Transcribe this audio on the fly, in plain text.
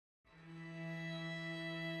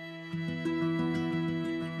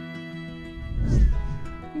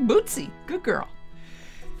Bootsy, good girl.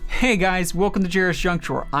 Hey guys, welcome to JR's Junk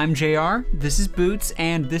Drawer. I'm JR, this is Boots,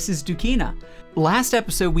 and this is Dukina. Last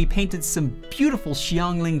episode we painted some beautiful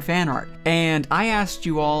Xiangling fan art, and I asked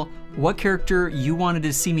you all what character you wanted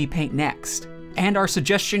to see me paint next. And our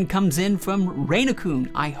suggestion comes in from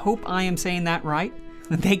Rainakun. I hope I am saying that right.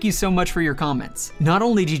 Thank you so much for your comments. Not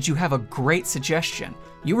only did you have a great suggestion,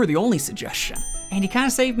 you were the only suggestion, and you kind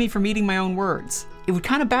of saved me from eating my own words. It would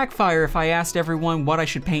kind of backfire if I asked everyone what I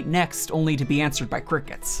should paint next only to be answered by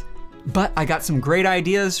crickets. But I got some great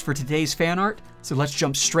ideas for today's fan art, so let's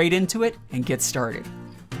jump straight into it and get started.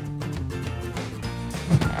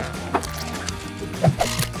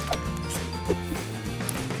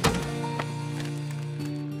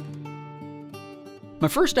 My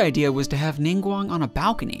first idea was to have Ningguang on a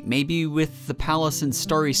balcony, maybe with the palace and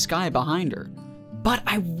starry sky behind her. But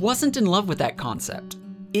I wasn't in love with that concept.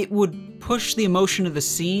 It would push the emotion of the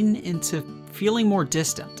scene into feeling more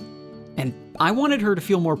distant. And I wanted her to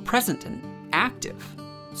feel more present and active.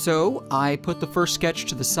 So I put the first sketch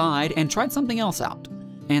to the side and tried something else out.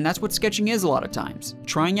 And that's what sketching is a lot of times,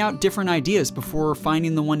 trying out different ideas before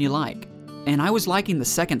finding the one you like. And I was liking the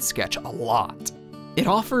second sketch a lot. It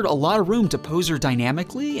offered a lot of room to pose her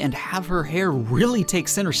dynamically and have her hair really take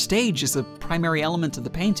center stage as a primary element of the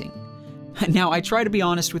painting. Now, I try to be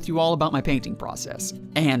honest with you all about my painting process,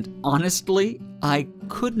 and honestly, I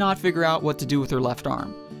could not figure out what to do with her left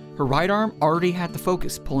arm. Her right arm already had the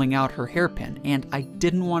focus pulling out her hairpin, and I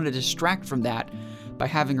didn't want to distract from that by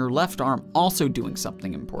having her left arm also doing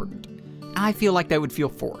something important. I feel like that would feel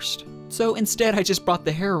forced. So instead, I just brought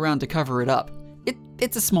the hair around to cover it up.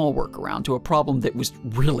 It's a small workaround to a problem that was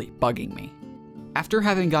really bugging me. After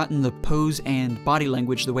having gotten the pose and body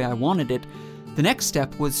language the way I wanted it, the next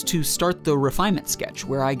step was to start the refinement sketch,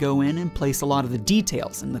 where I go in and place a lot of the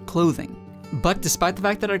details in the clothing. But despite the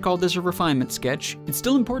fact that I called this a refinement sketch, it's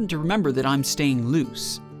still important to remember that I'm staying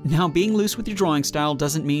loose. Now, being loose with your drawing style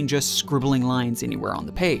doesn't mean just scribbling lines anywhere on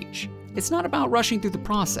the page. It's not about rushing through the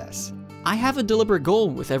process. I have a deliberate goal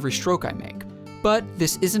with every stroke I make, but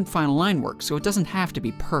this isn't final line work, so it doesn't have to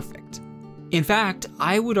be perfect. In fact,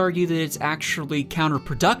 I would argue that it's actually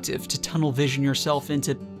counterproductive to tunnel vision yourself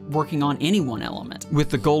into working on any one element with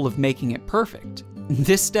the goal of making it perfect.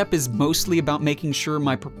 This step is mostly about making sure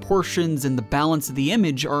my proportions and the balance of the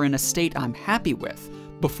image are in a state I'm happy with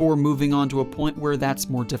before moving on to a point where that's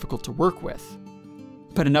more difficult to work with.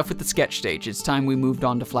 But enough with the sketch stage, it's time we moved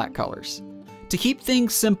on to flat colors. To keep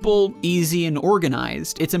things simple, easy, and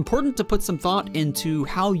organized, it's important to put some thought into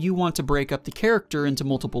how you want to break up the character into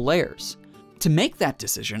multiple layers. To make that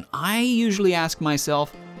decision, I usually ask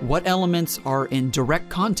myself, what elements are in direct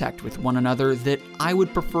contact with one another that I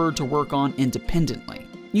would prefer to work on independently,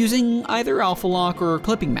 using either alpha lock or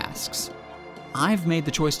clipping masks? I've made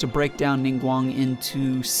the choice to break down Ningguang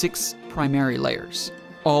into 6 primary layers.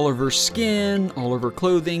 All of her skin, all of her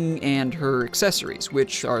clothing, and her accessories,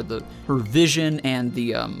 which are her vision and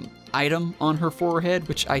the item on her forehead,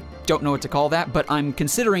 which I don't know what to call that, but I'm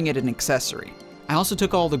considering it an accessory. I also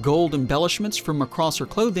took all the gold embellishments from across her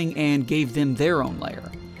clothing and gave them their own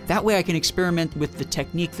layer. That way I can experiment with the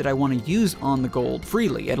technique that I want to use on the gold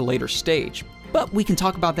freely at a later stage. But we can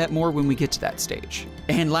talk about that more when we get to that stage.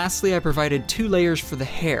 And lastly, I provided 2 layers for the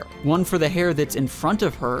hair. One for the hair that's in front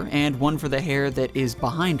of her, and one for the hair that is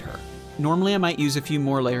behind her. Normally I might use a few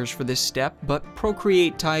more layers for this step, but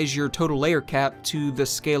Procreate ties your total layer cap to the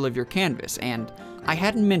scale of your canvas, and I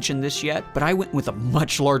hadn't mentioned this yet, but I went with a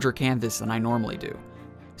much larger canvas than I normally do.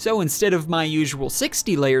 So instead of my usual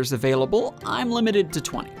 60 layers available, I'm limited to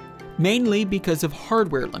 20. Mainly because of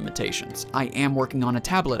hardware limitations. I am working on a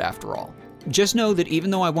tablet after all. Just know that even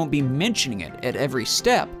though I won't be mentioning it at every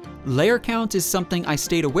step, layer count is something I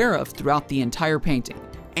stayed aware of throughout the entire painting,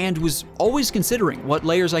 and was always considering what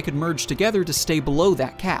layers I could merge together to stay below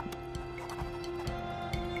that cap.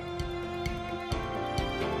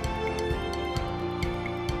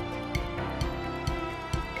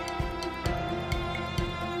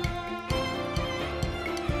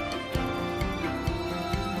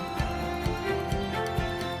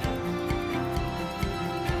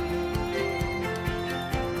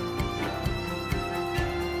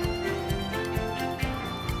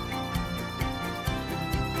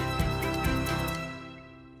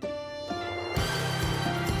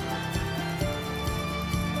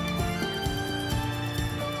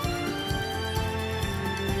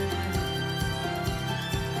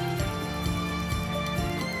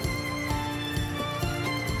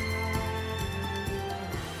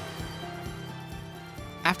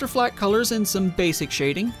 After flat colors and some basic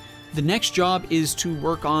shading, The next job is to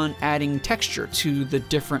work on adding texture to the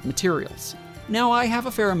different materials. Now, I have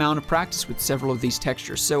a fair amount of practice with several of these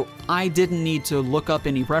textures, so I didn't need to look up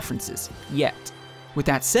any references yet. With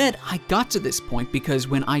that said, I got to this point because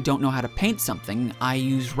when I don't know how to paint something, I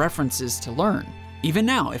use references to learn. Even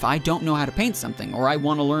now, if I don't know how to paint something or I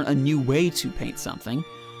want to learn a new way to paint something,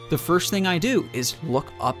 the first thing I do is look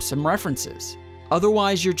up some references.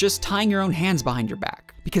 Otherwise, you're just tying your own hands behind your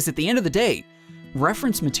back, because at the end of the day,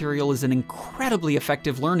 reference material is an incredibly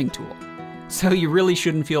effective learning tool. So you really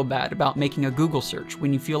shouldn't feel bad about making a Google search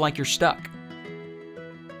when you feel like you're stuck.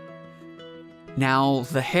 Now,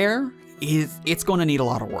 the hair, it's going to need a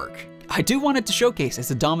lot of work. I do want it to showcase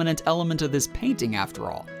as a dominant element of this painting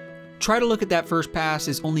after all. Try to look at that first pass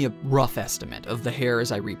as only a rough estimate of the hair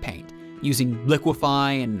as I repaint, using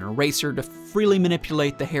liquify and an eraser to freely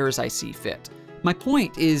manipulate the hair as I see fit. My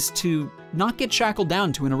point is to not get shackled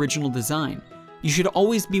down to an original design. You should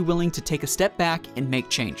always be willing to take a step back and make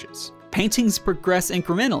changes. Paintings progress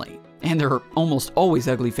incrementally, and there are almost always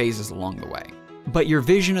ugly phases along the way. But your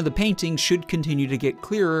vision of the painting should continue to get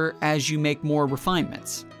clearer as you make more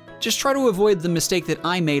refinements. Just try to avoid the mistake that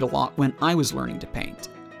I made a lot when I was learning to paint.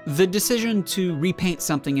 The decision to repaint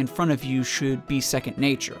something in front of you should be second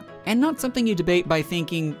nature, and not something you debate by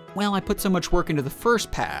thinking, well, I put so much work into the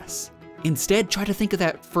first pass. Instead, try to think of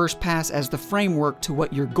that first pass as the framework to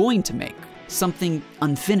what you're going to make, something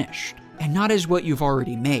unfinished, and not as what you've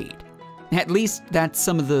already made. At least that's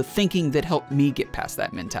some of the thinking that helped me get past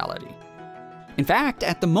that mentality. In fact,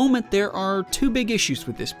 at the moment, there are two big issues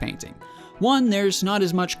with this painting. One, there's not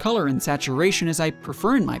as much color and saturation as I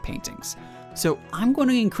prefer in my paintings. So I'm going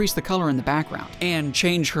to increase the color in the background and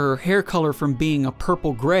change her hair color from being a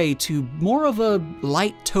purple gray to more of a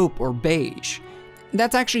light taupe or beige.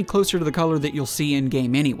 That's actually closer to the color that you'll see in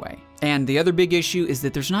game anyway. And the other big issue is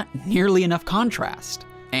that there's not nearly enough contrast.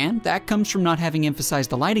 And that comes from not having emphasized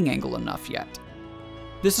the lighting angle enough yet.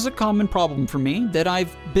 This is a common problem for me that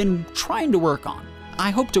I've been trying to work on.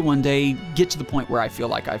 I hope to one day get to the point where I feel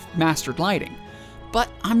like I've mastered lighting, but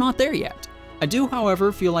I'm not there yet. I do,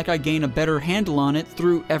 however, feel like I gain a better handle on it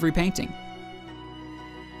through every painting.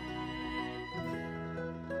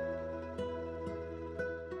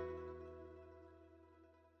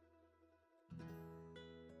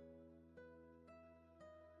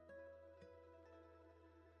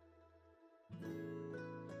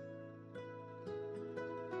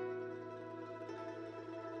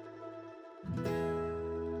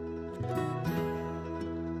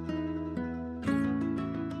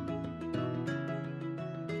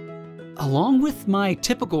 Along with my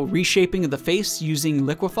typical reshaping of the face using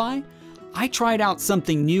liquify, I tried out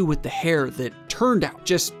something new with the hair that turned out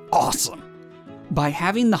just awesome. By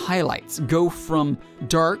having the highlights go from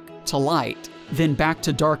dark to light, then back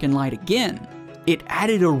to dark and light again, it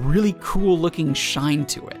added a really cool looking shine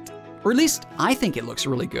to it. Or at least I think it looks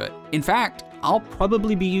really good. In fact, I'll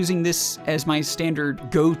probably be using this as my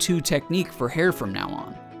standard go-to technique for hair from now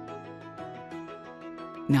on.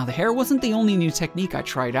 Now, the hair wasn't the only new technique I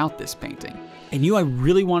tried out this painting. I knew I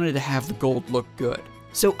really wanted to have the gold look good,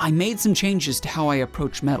 so I made some changes to how I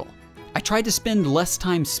approach metal. I tried to spend less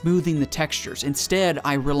time smoothing the textures. Instead,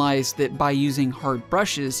 I realized that by using hard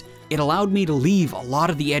brushes, it allowed me to leave a lot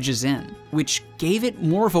of the edges in, which gave it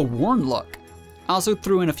more of a worn look. I also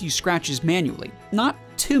threw in a few scratches manually. Not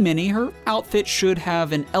too many. Her outfit should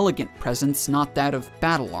have an elegant presence, not that of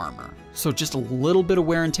battle armor. So just a little bit of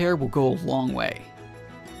wear and tear will go a long way.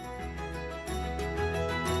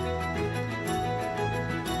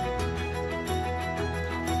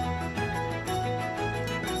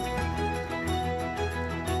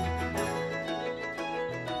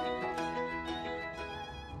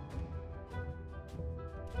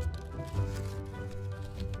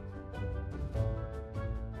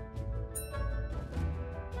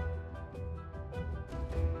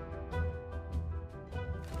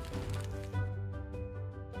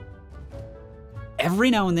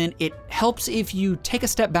 Every now and then, it helps if you take a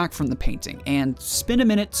step back from the painting and spend a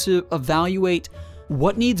minute to evaluate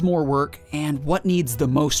what needs more work and what needs the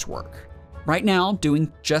most work. Right now,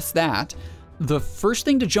 doing just that, the first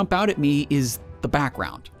thing to jump out at me is the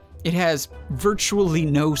background. It has virtually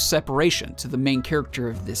no separation to the main character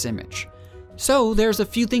of this image. So there's a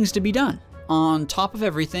few things to be done. On top of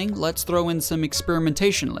everything, let's throw in some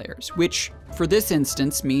experimentation layers, which for this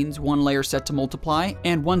instance means one layer set to multiply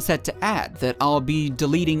and one set to add that I'll be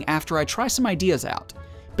deleting after I try some ideas out.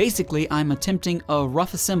 Basically, I'm attempting a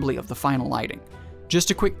rough assembly of the final lighting.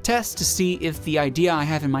 Just a quick test to see if the idea I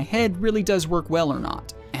have in my head really does work well or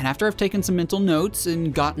not. And after I've taken some mental notes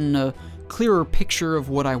and gotten a clearer picture of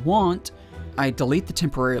what I want, I delete the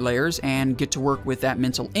temporary layers and get to work with that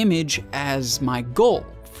mental image as my goal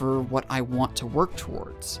for what I want to work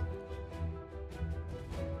towards.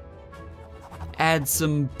 Add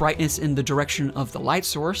some brightness in the direction of the light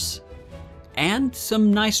source, and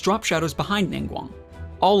some nice drop shadows behind Ningguang,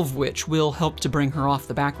 all of which will help to bring her off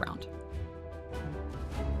the background.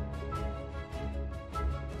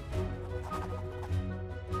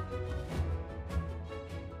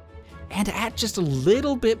 And to add just a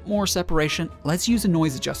little bit more separation, let's use a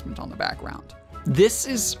noise adjustment on the background. This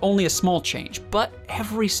is only a small change, but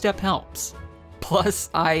every step helps. Plus,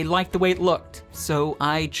 I liked the way it looked, so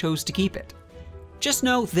I chose to keep it. Just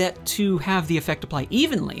know that to have the effect apply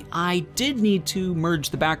evenly, I did need to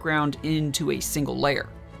merge the background into a single layer.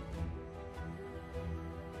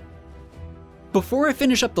 Before I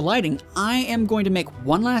finish up the lighting, I am going to make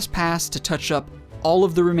one last pass to touch up all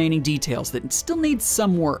of the remaining details that still need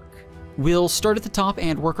some work. We'll start at the top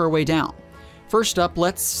and work our way down. First up,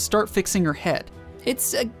 let's start fixing her head.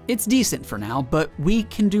 It's decent for now, but we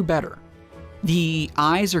can do better. The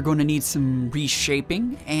eyes are going to need some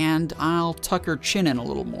reshaping, and I'll tuck her chin in a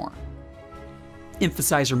little more.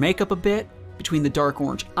 Emphasize her makeup a bit between the dark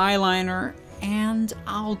orange eyeliner, and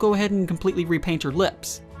I'll go ahead and completely repaint her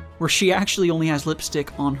lips, where she actually only has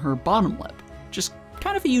lipstick on her bottom lip. Just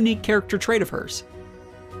kind of a unique character trait of hers.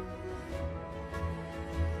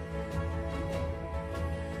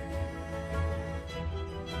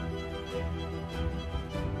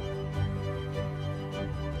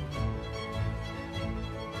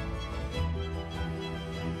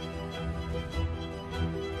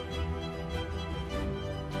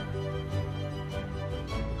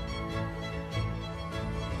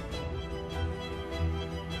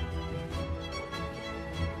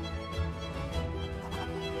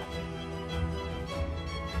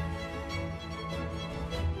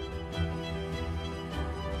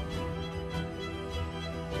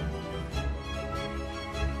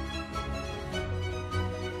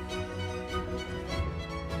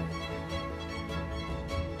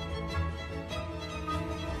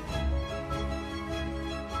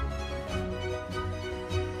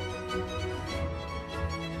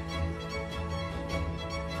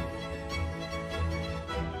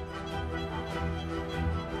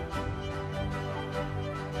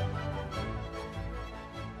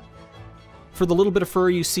 For the little bit of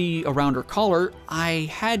fur you see around her collar, I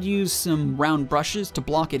had used some round brushes to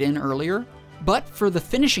block it in earlier, but for the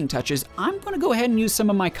finishing touches, I'm going to go ahead and use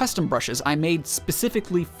some of my custom brushes I made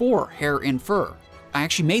specifically for hair and fur. I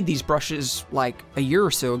actually made these brushes like a year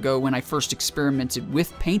or so ago when I first experimented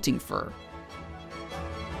with painting fur.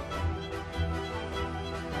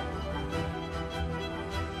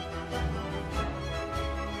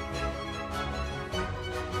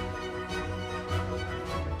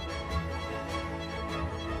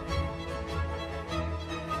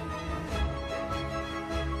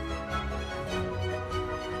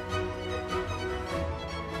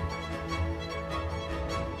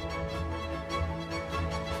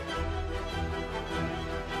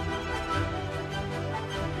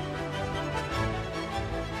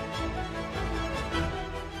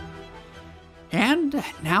 And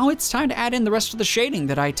now it's time to add in the rest of the shading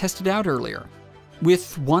that I tested out earlier.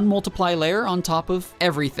 With one multiply layer on top of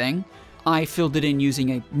everything, I filled it in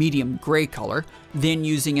using a medium gray color. Then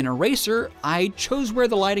using an eraser, I chose where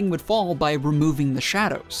the lighting would fall by removing the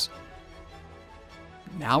shadows.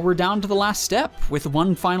 Now we're down to the last step, with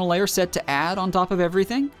one final layer set to add on top of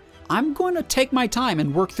everything. I'm going to take my time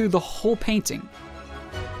and work through the whole painting.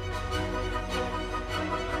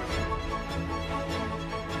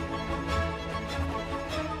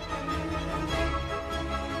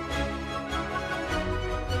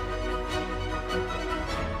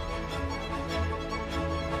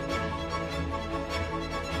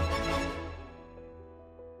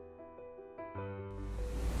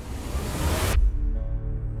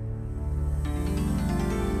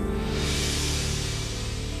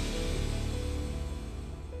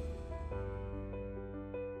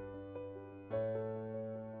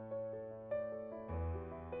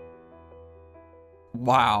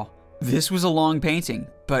 Wow, this was a long painting,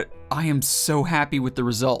 but I am so happy with the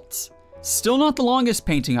results. Still not the longest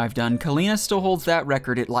painting I've done. Kalina still holds that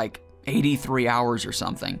record at like 83 hours or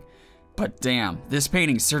something. But damn, this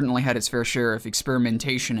painting certainly had its fair share of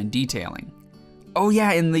experimentation and detailing. Oh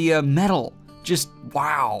yeah, and the metal, just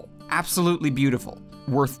wow, absolutely beautiful.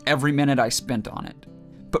 Worth every minute I spent on it.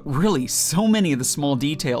 But really, so many of the small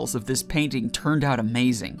details of this painting turned out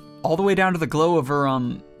amazing. All the way down to the glow of her,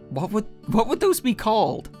 what would those be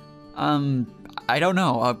called? I don't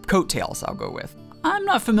know, coattails I'll go with. I'm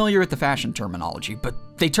not familiar with the fashion terminology, but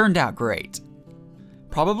they turned out great.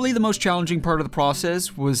 Probably the most challenging part of the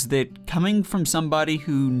process was that coming from somebody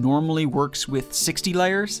who normally works with 60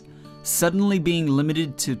 layers, suddenly being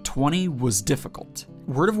limited to 20 was difficult.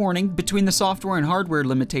 Word of warning, between the software and hardware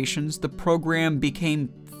limitations, the program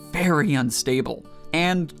became very unstable,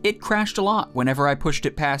 and it crashed a lot whenever I pushed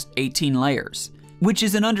it past 18 layers. Which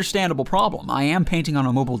is an understandable problem. I am painting on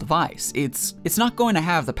a mobile device. It's not going to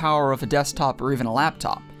have the power of a desktop or even a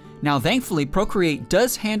laptop. Now, thankfully, Procreate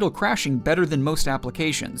does handle crashing better than most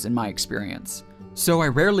applications, in my experience. So I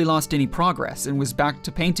rarely lost any progress and was back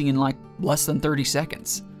to painting in like less than 30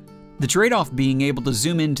 seconds. The trade-off being able to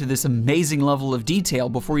zoom into this amazing level of detail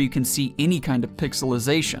before you can see any kind of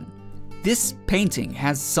pixelization. This painting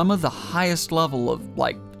has some of the highest level of,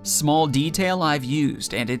 like, small detail I've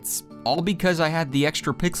used, and it's all because I had the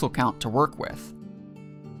extra pixel count to work with.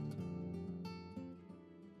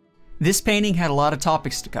 This painting had a lot of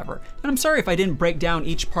topics to cover, and I'm sorry if I didn't break down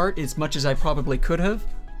each part as much as I probably could have,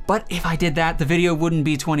 but if I did that, the video wouldn't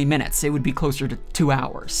be 20 minutes, it would be closer to 2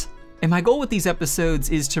 hours. And my goal with these episodes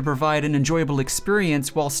is to provide an enjoyable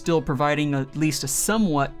experience while still providing at least a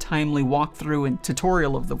somewhat timely walkthrough and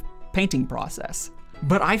tutorial of the painting process.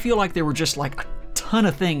 But I feel like there were just like a ton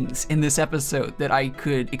of things in this episode that I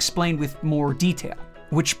could explain with more detail.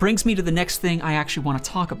 Which brings me to the next thing I actually want to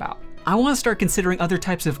talk about. I want to start considering other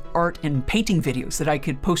types of art and painting videos that I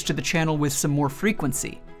could post to the channel with some more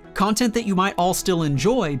frequency. Content that you might all still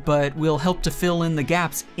enjoy, but will help to fill in the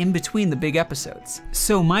gaps in between the big episodes.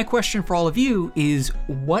 So my question for all of you is,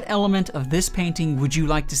 what element of this painting would you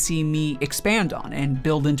like to see me expand on and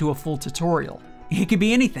build into a full tutorial? It could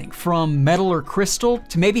be anything from metal or crystal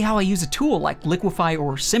to maybe how I use a tool like liquify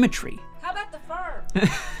or symmetry. How about the fur?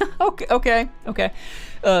 Okay.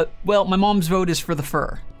 Well, my mom's vote is for the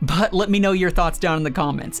fur. But let me know your thoughts down in the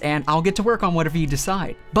comments, and I'll get to work on whatever you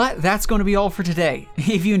decide. But that's going to be all for today.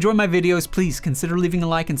 If you enjoy my videos, please consider leaving a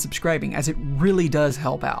like and subscribing, as it really does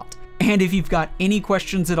help out. And if you've got any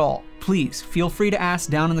questions at all, please feel free to ask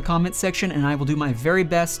down in the comments section, and I will do my very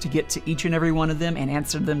best to get to each and every one of them and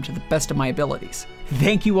answer them to the best of my abilities.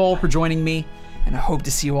 Thank you all for joining me, and I hope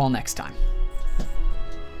to see you all next time.